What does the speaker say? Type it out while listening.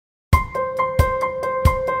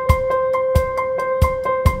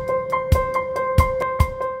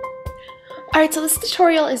Alright, so this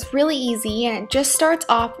tutorial is really easy and it just starts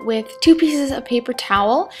off with 2 pieces of paper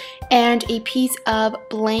towel and a piece of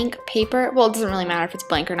blank paper. Well, it doesn't really matter if it's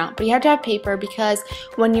blank or not, but you have to have paper because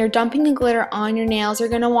when you're dumping the glitter on your nails, you're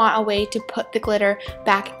going to want a way to put the glitter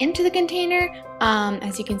back into the container,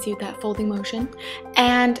 as you can see with that folding motion.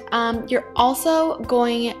 And you're also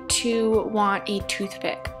going to want a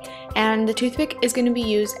toothpick. And the toothpick is going to be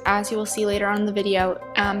used, as you will see later on in the video,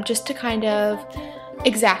 just to kind of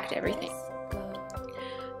exact everything.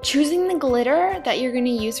 Choosing the glitter that you're going to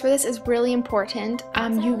use for this is really important.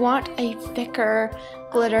 You want a thicker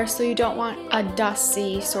glitter, so you don't want a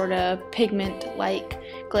dusty sort of pigment-like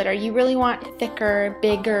glitter. You really want thicker,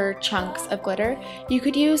 bigger chunks of glitter. You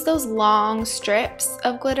could use those long strips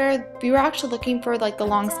of glitter. We were actually looking for like the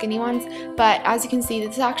long skinny ones, but as you can see,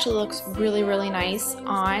 this actually looks really, really nice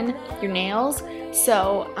on your nails.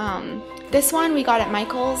 So this one we got at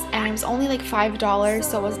Michael's and it was only like $5,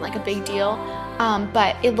 so it wasn't like a big deal.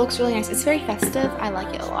 But it looks really nice. It's very festive. I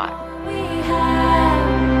like it a lot. We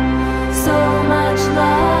have so much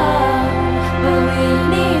love, but we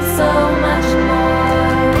need so much more.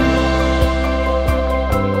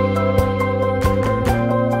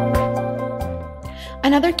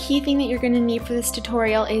 Another key thing that you're going to need for this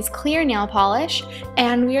tutorial is clear nail polish,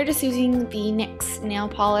 and we are just using the NYX nail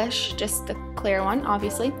polish, just the clear one,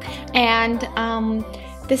 obviously. And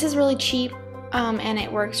this is really cheap. And it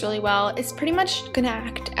works really well. It's pretty much gonna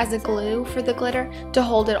act as a glue for the glitter to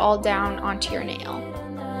hold it all down onto your nail.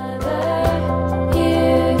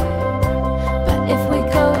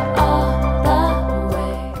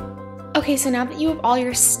 Okay, so now that you have all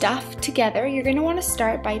your stuff together, you're gonna want to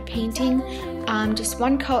start by painting just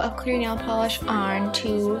 1 coat of clear nail polish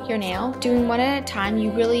onto your nail, doing one at a time.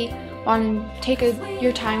 You really want to take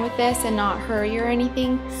your time with this and not hurry or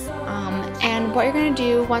anything. And what you're going to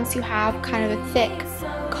do once you have kind of a thick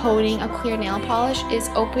coating of clear nail polish is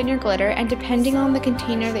open your glitter, and depending on the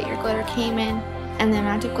container that your glitter came in and the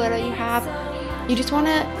amount of glitter you have, you just want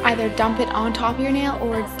to either dump it on top of your nail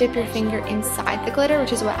or dip your finger inside the glitter,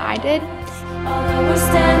 which is what I did.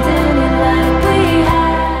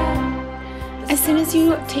 As soon as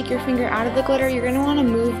you take your finger out of the glitter, you're going to want to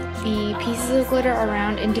move the pieces of glitter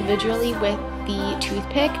around individually with the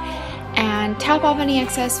toothpick and tap off any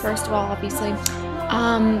excess first of all, obviously.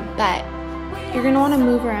 But you're going to want to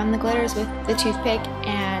move around the glitters with the toothpick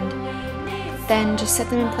and then just set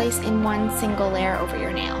them in place in one single layer over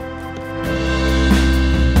your nail.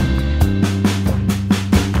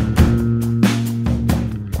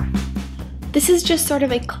 This is just sort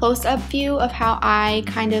of a close-up view of how I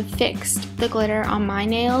kind of fixed the glitter on my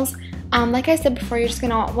nails. Like I said before, you're just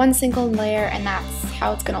going to want one single layer and that's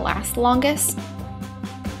how it's going to last the longest.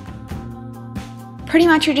 Pretty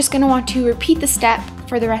much you're just going to want to repeat the step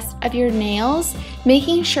for the rest of your nails,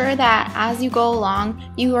 making sure that as you go along,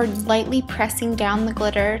 you are lightly pressing down the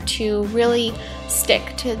glitter to really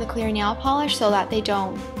stick to the clear nail polish so that they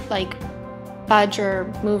don't like budge or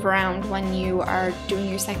move around when you are doing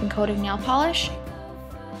your second coat of nail polish.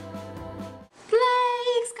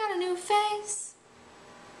 Blake's got a new face.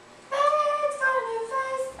 Blake's got a new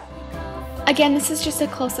face. Again, this is just a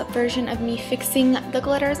close-up version of me fixing the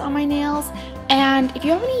glitters on my nails. And if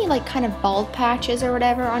you have any like kind of bald patches or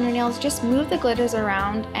whatever on your nails, just move the glitters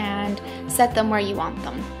around and set them where you want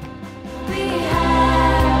them.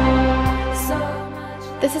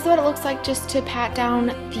 This is what it looks like just to pat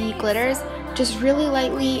down the glitters, just really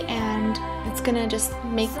lightly, and it's gonna just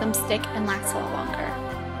make them stick and last a lot longer.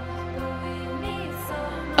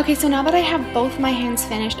 Okay, so now that I have both my hands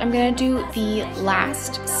finished, I'm gonna do the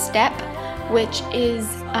last step, which is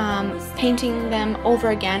painting them over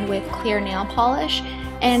again with clear nail polish.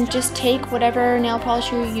 And just take whatever nail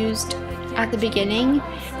polish you used at the beginning,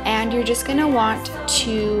 and you're just gonna want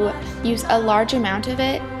to use a large amount of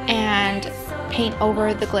it and paint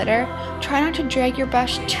over the glitter. Try not to drag your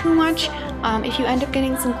brush too much. If you end up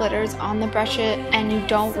getting some glitters on the brush and you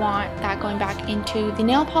don't want that going back into the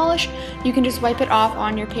nail polish, you can just wipe it off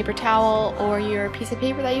on your paper towel or your piece of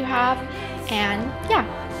paper that you have, and yeah.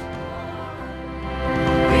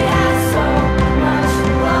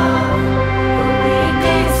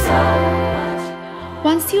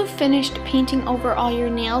 Once you've finished painting over all your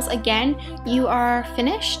nails, again, you are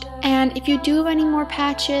finished. And if you do have any more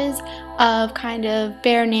patches of kind of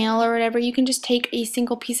bare nail or whatever, you can just take a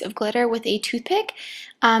single piece of glitter with a toothpick,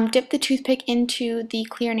 dip the toothpick into the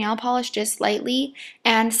clear nail polish just lightly,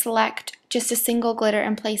 and select just a single glitter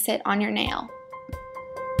and place it on your nail.